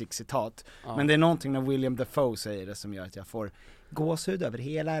basic citat, men det är någonting när William Dafoe säger det som gör att jag får gåshud över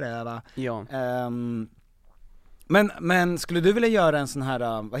hela röva. Ja. Men skulle du vilja göra en sån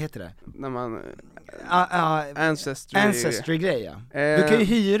här, vad heter det? När man Ancestry-grej, ja. Du kan ju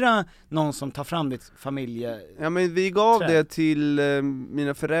hyra någon som tar fram ditt familje. Ja, men vi gav det till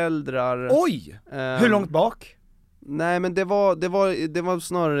mina föräldrar. Oj! Hur långt bak? Nej, men det var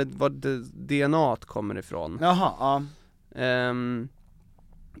snarare vad DNA kommer ifrån. Jaha, ja.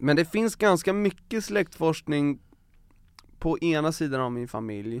 Men det finns ganska mycket släktforskning på ena sidan av min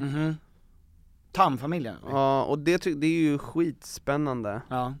familj. Mhm. Tamfamiljen? Ja, och det är ju skitspännande.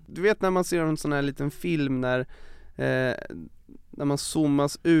 Ja. Du vet när man ser en sån här liten film när man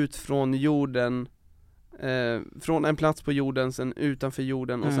zoomas ut från jorden, från en plats på jorden, sen utanför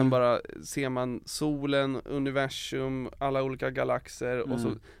jorden, och sen bara ser man solen, universum, alla olika galaxer, och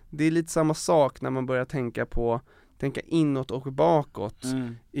så, det är lite samma sak när man börjar tänka inåt och bakåt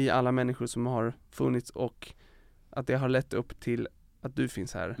i alla människor som har funnits, och att det har lett upp till att du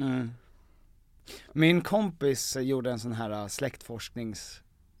finns här. Min kompis gjorde en sån här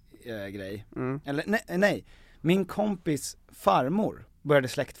släktforskningsgrej. Eller nej, min kompis farmor började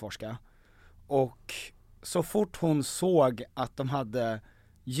släktforska, och så fort hon såg att de hade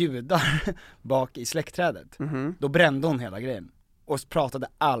judar bak i släktträdet, då brände hon hela grejen och pratade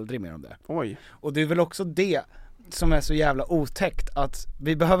aldrig mer om det. Oj. Och det är väl också det som är så jävla otäckt, att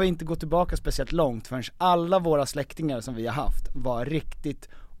vi behöver inte gå tillbaka speciellt långt förrän alla våra släktingar som vi har haft var riktigt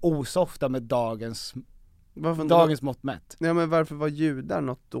osofta med dagens mått mätt. Ja, men varför var judar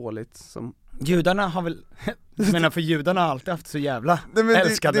något dåligt som... Judarna har väl, jag menar, för judarna har alltid haft så jävla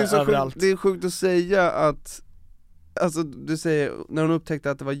älskade det är så överallt. Det är sjukt att säga att, alltså du säger, när hon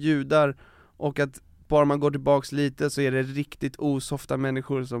upptäckte att det var judar, och att bara man går tillbaks lite så är det riktigt osofta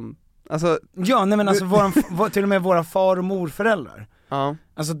människor som, alltså... Ja, nej men alltså till och med våra far- och morföräldrar. Ja.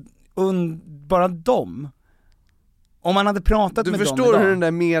 Alltså, bara dem. Om man hade pratat med dem idag. Du förstår hur den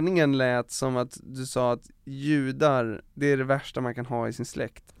där meningen lät, som att du sa att judar, det är det värsta man kan ha i sin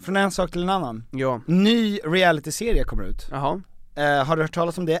släkt. Från en sak till en annan. Ja. Ny reality-serie kommer ut. Jaha. Har du hört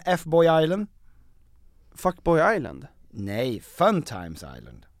talas om det? F-Boy Island? Fuckboy Island? Nej, Fun Times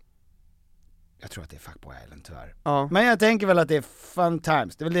Island. Jag tror att det är Fuckboy Island tyvärr. Ja. Men jag tänker väl att det är Fun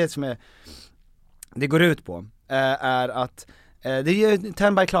Times. Det är väl det som det går ut på. Är att det är ju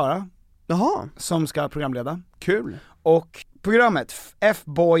Tenby Klara. Jaha. Som ska programleda. Kul. Och programmet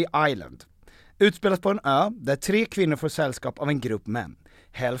F-Boy Island utspelas på en ö där 3 kvinnor får sällskap av en grupp män.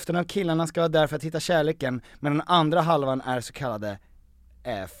 Hälften av killarna ska vara där för att hitta kärleken, men den andra halvan är så kallade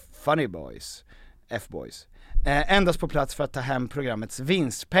Funny Boys, F-Boys. Endast på plats för att ta hem programmets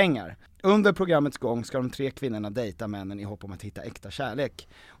vinstpengar. Under programmets gång ska de 3 kvinnorna dejta männen i hopp om att hitta äkta kärlek.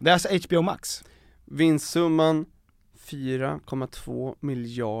 Det är alltså HBO Max. Vinstsumman 4,2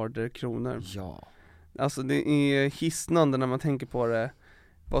 miljarder kronor. Ja. Alltså det är hisnande när man tänker på det,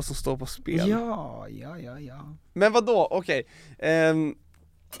 vad som står på spel. Ja. Men vadå, okej.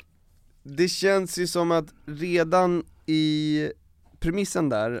 Det känns ju som att redan i premissen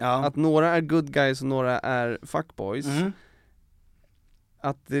där, att några är good guys och några är fuckboys,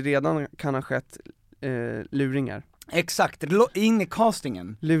 att det redan kan ha skett luringar. Exakt, in i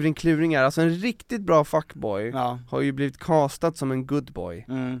castingen. Luring-kluringar, alltså en riktigt bra fuckboy har ju blivit castad som en good boy.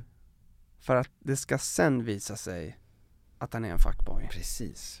 För att det ska sen visa sig att han är en fuckboy.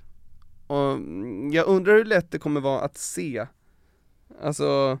 Precis. Och jag undrar hur lätt det kommer vara att se.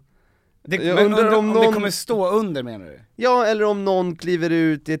 Alltså jag undrar om det kommer stå under, menar du? Ja, eller om någon kliver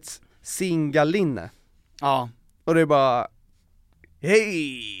ut i ett singalinne. Ja. Och det är bara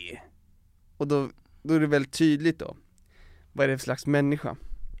hej. Och då är det väldigt tydligt då. Vad är det för slags människa?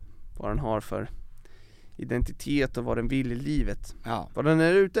 vad den har för identitet och vad den vill i livet. Ja. Vad den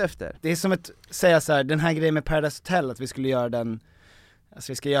är ute efter. Det är som att säga så här, den här grejen med Paradise Hotel, att vi skulle göra den,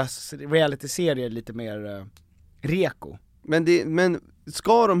 alltså vi ska göra reality-serier lite mer reko. Men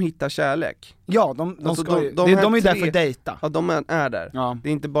ska de hitta kärlek? Ja, de alltså ska de är ju där för att dejta. Ja, de är där. Ja.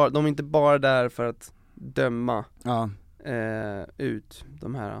 Det är de är inte bara där för att döma ut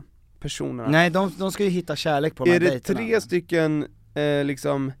de här personerna. Nej, de ska ju hitta kärlek på de här dejterna. Är det 3 stycken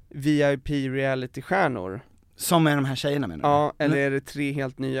liksom VIP reality-stjärnor? Som är de här tjejerna menar du? Ja, eller är det 3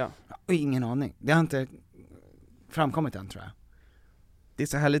 helt nya? Ingen aning, det har inte framkommit än tror jag. Det är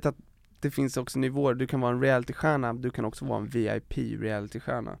så härligt att det finns också nivåer, du kan vara en reality-stjärna, du kan också vara en VIP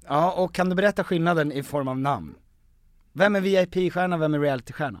reality-stjärna. Ja, och kan du berätta skillnaden i form av namn? Vem är VIP-stjärna, vem är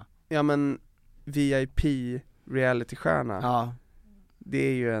reality-stjärna? Ja men, VIP reality-stjärna, ja. Det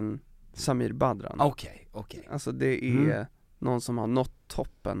är ju en Samir Badran. Okej. Alltså det är någon som har nått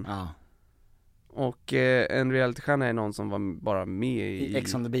toppen. Ja. Och en reality-stjärna är någon som var bara med i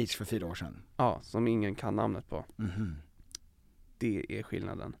Ex on the Beach för 4 år sedan. Ja, som ingen kan namnet på. Mhm. Det är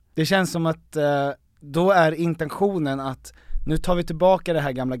skillnaden. Det känns som att då är intentionen att nu tar vi tillbaka det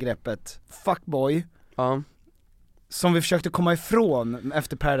här gamla greppet fuckboy. Ja. Som vi försökte komma ifrån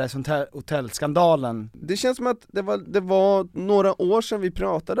efter Paradise Hotel-skandalen. Det känns som att det var några år sedan vi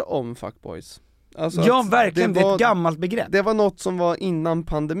pratade om fuckboys. Alltså ja, verkligen, det är ett gammalt begrepp. Det var något som var innan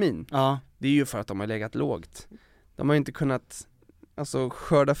pandemin. Ja. Det är ju för att de har legat lågt. De har inte kunnat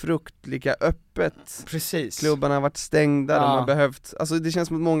skörda frukt lika öppet. Precis. Klubbarna har varit stängda, de har behövt, alltså det känns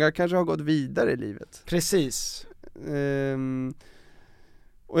som att många kanske har gått vidare i livet. Precis.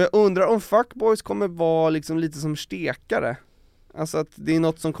 Och jag undrar om fuckboys kommer vara liksom lite som stekare. Alltså att det är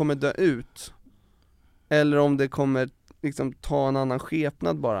något som kommer dö ut. Eller om det kommer liksom ta en annan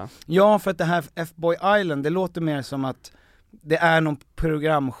skepnad bara. Ja, för att det här F-Boy Island, det låter mer som att det är någon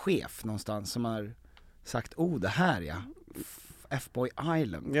programchef någonstans som har sagt, det här ja, F-Boy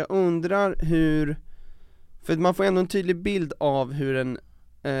Island. Jag undrar hur, för man får ändå en tydlig bild av hur en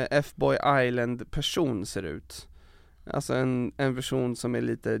F-Boy Island person ser ut. Alltså en person som är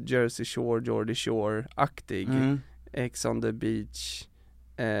lite Jersey Shore, Geordie Shore-aktig, Ex on the Beach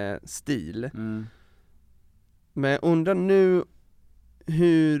stil. Men jag undrar nu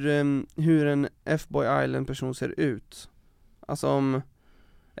hur en F-Boy Island person ser ut. Alltså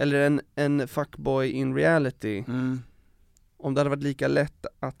eller en fuckboy in reality. Om det hade varit lika lätt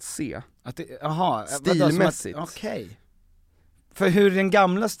att se. Stilmässigt. Okej. För hur den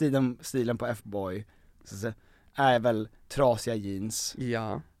gamla stilen på F-boy är väl trasiga jeans.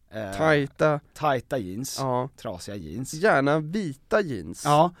 Ja. Tajta jeans. Ja. Trasiga jeans. Gärna vita jeans.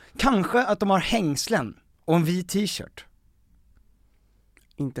 Ja. Kanske att de har hängslen och en vit t-shirt.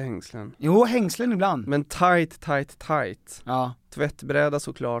 Inte hängslen. Jo, hängslen ibland. Men tight. Ja. Tvättbräda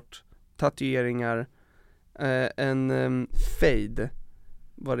såklart. Tatueringar. En fade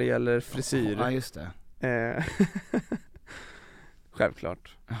vad det gäller frisyr. Ja, just det.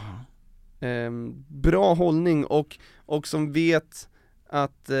 Självklart. Bra hållning och som vet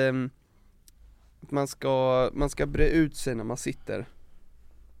att man ska bre ut sig när man sitter.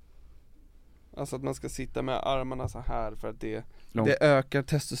 Alltså att man ska sitta med armarna så här för att det ökar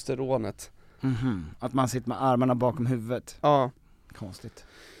testosteronet. Att man sitter med armarna bakom huvudet. Ja. Konstigt.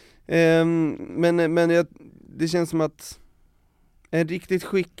 Men det känns som att en riktigt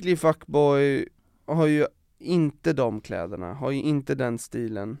skicklig fuckboy har ju inte de kläderna, har ju inte den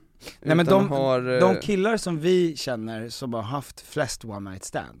stilen. Nej, men de killar som vi känner som har haft flest one night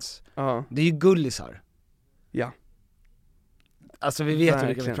stands, det är ju gullisar. Ja. Alltså vi vet hur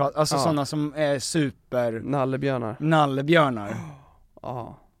vi pratar, alltså sådana som är super nallebjörnar.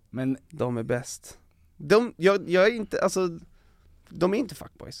 Ja. Men de är bäst. Jag är inte, alltså de är inte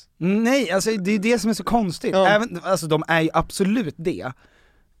fuckboys. Nej, alltså det är det som är så konstigt. Alltså de är ju absolut det.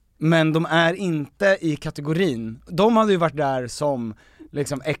 Men de är inte i kategorin. De hade ju varit där som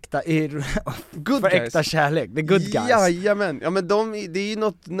liksom äkta good för guys. Äkta kärlek, the good guys. Jajamän, ja men det är ju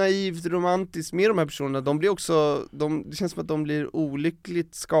något naivt romantiskt med de här personerna. De blir också, det känns som att de blir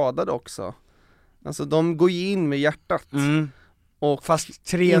olyckligt skadade också. Alltså de går ju in med hjärtat. Och fast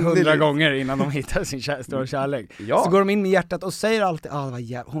 300 gånger innan de hittar sin stora kärlek. Så går de in med hjärtat och säger alltid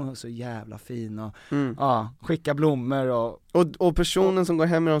hon är så jävla fin och skicka blommor och personen som går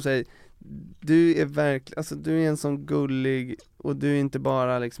hem med dem säger, du är verkligen, alltså du är en sån gullig och du är inte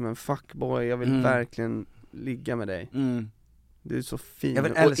bara liksom en fuckboy, jag vill verkligen ligga med dig. Du är så fin, jag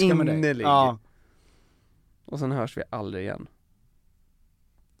vill älska och med innerlig. dig. Och sen hörs vi aldrig igen.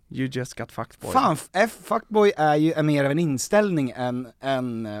 You just got fuckboy. Fan, fuckboy är ju mer av en inställning än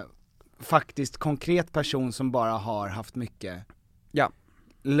en faktiskt konkret person som bara har haft mycket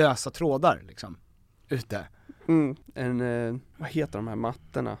lösa trådar liksom ute. Vad heter de här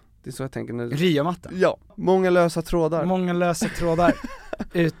mattorna? Det är så jag tänker när... Ria-matta. Ja, många lösa trådar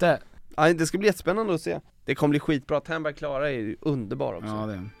ute. Ja, det ska bli jättespännande att se. Det kommer bli skitbra. Tandberg Klara är ju underbar också. Ja,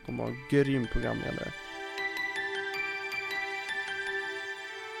 det kommer vara en grym programledare.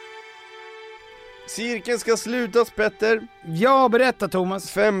 Cirkeln ska slutas, Petter. Ja, berätta Thomas.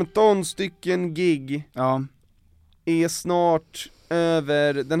 15 stycken gig. Ja. Är snart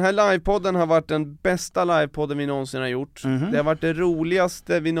över. Den här livepodden har varit den bästa livepodden vi någonsin har gjort. Det har varit det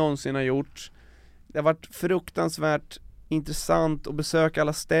roligaste vi någonsin har gjort. Det har varit fruktansvärt intressant att besöka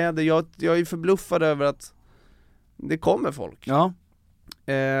alla städer. Jag är förbluffad över att det kommer folk. Ja.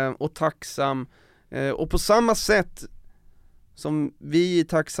 Och tacksam. Och på samma sätt som vi är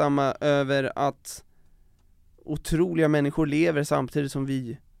tacksamma över att otroliga människor lever samtidigt som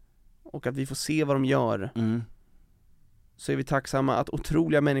vi, och att vi får se vad de gör, så är vi tacksamma att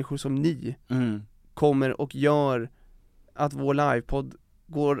otroliga människor som ni kommer och gör att vår livepodd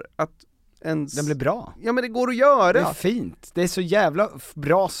går att ens... Den blir bra. Ja, men det går att göra. Det är fint. Det är så jävla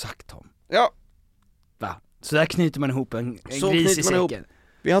bra sagt, Tom. Ja. Va? Så där knyter man ihop en gris i säcken.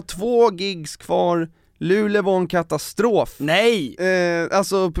 Vi har 2 gigs kvar. Luleå var en katastrof. Nej!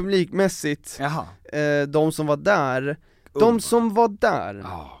 Alltså publikmässigt. Jaha. De som var där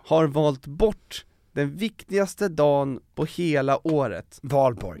har valt bort den viktigaste dagen på hela året.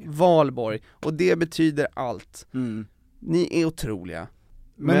 Valborg. Och det betyder allt. Ni är otroliga.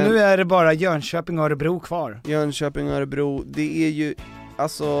 Men nu är det bara Jönköping och Örebro kvar. Jönköping och Örebro, det är ju,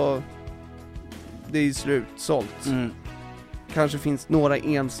 alltså, det är ju slutsålt. Kanske finns några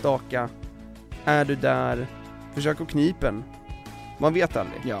enstaka. Är du där, försök att knipen. Man vet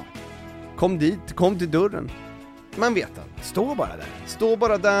aldrig. Ja. Kom dit, kom till dörren. Man vet aldrig. Stå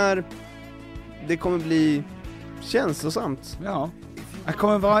bara där. Det kommer bli känslosamt. Ja. Jag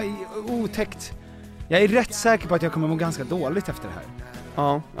kommer vara otäckt. Jag är rätt säker på att jag kommer må ganska dåligt efter det här.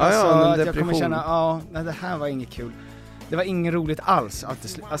 Ja. Alltså, en att jag depression. kommer känna, nej, det här var inget kul. Det var inget roligt alls.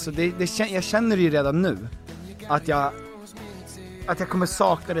 Alltså jag känner ju redan nu att jag kommer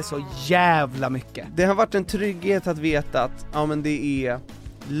sakna det så jävla mycket. Det har varit en trygghet att veta att men det är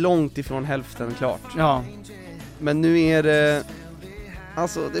långt ifrån hälften klart. Ja. Men nu är det,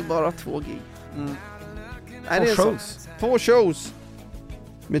 alltså det är bara 2 gig. Två shows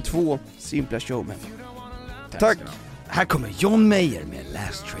med 2 simpla showmän. Tack. Här kommer John Mayer med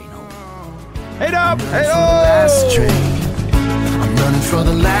Last Train Home. Hej då! Last train. I'm running for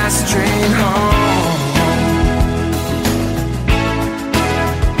the last train home.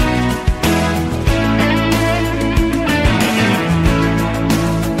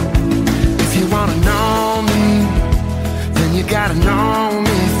 Wanna know me, then you gotta know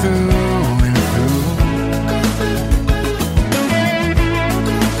me through and through.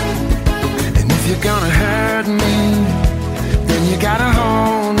 And if you're gonna hurt me, then you gotta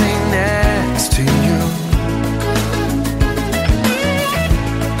hold me next to you.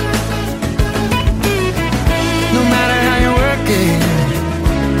 No matter how you work it,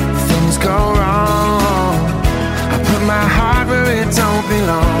 things go wrong. I put my heart where it don't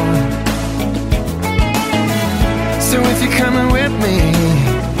belong. So if you're coming with me,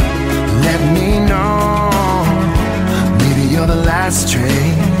 let me know. Maybe you're the last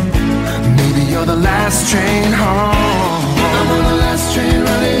train. Maybe you're the last train home. I'm on the last train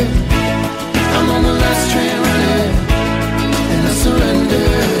running. I'm on the last train running. And I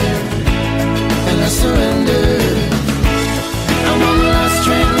surrender. And I surrender. I'm on the last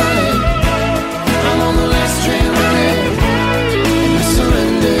train running. I'm on the last train running. And I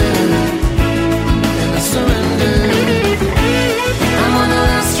surrender. And I surrender. I'm on the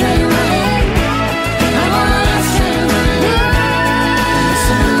last train running. I'm on the last train running. And I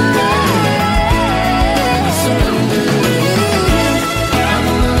surrender. And I surrender. I'm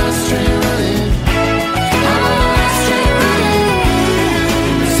on the last train running. I'm on the last train running. And I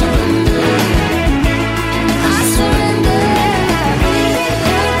surrender.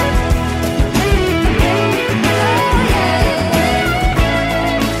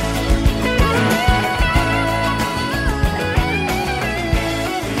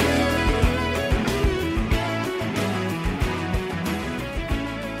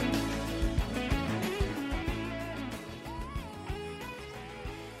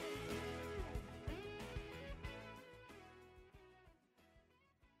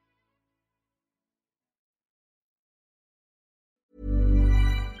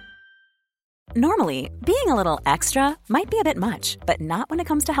 Normally, being a little extra might be a bit much, but not when it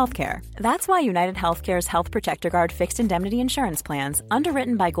comes to healthcare. That's why United Healthcare's Health Protector Guard fixed indemnity insurance plans,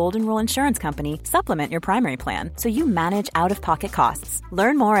 underwritten by Golden Rule Insurance Company, supplement your primary plan so you manage out-of-pocket costs.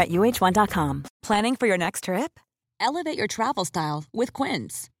 Learn more at uh1.com. Planning for your next trip? Elevate your travel style with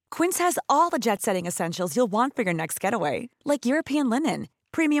Quince. Quince has all the jet-setting essentials you'll want for your next getaway, like European linen,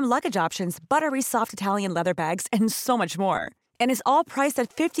 premium luggage options, buttery soft Italian leather bags, and so much more. And is all priced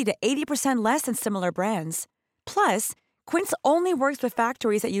at 50 to 80% less than similar brands. Plus, Quince only works with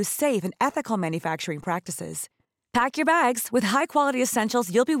factories that use safe and ethical manufacturing practices. Pack your bags with high-quality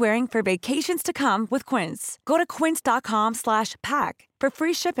essentials you'll be wearing for vacations to come with Quince. Go to quince.com/pack for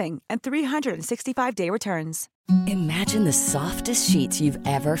free shipping and 365-day returns. Imagine the softest sheets you've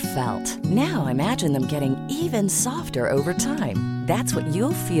ever felt. Now imagine them getting even softer over time. That's what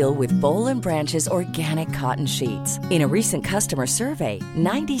you'll feel with Boll & Branch's organic cotton sheets. In a recent customer survey,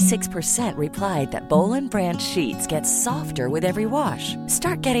 96% replied that Boll & Branch sheets get softer with every wash.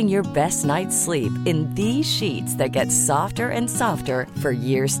 Start getting your best night's sleep in these sheets that get softer and softer for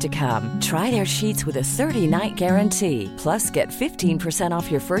years to come. Try their sheets with a 30-night guarantee. Plus, get 15%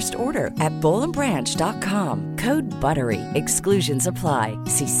 off your first order at bollandbranch.com. Code BUTTERY. Exclusions apply.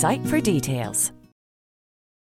 See site for details.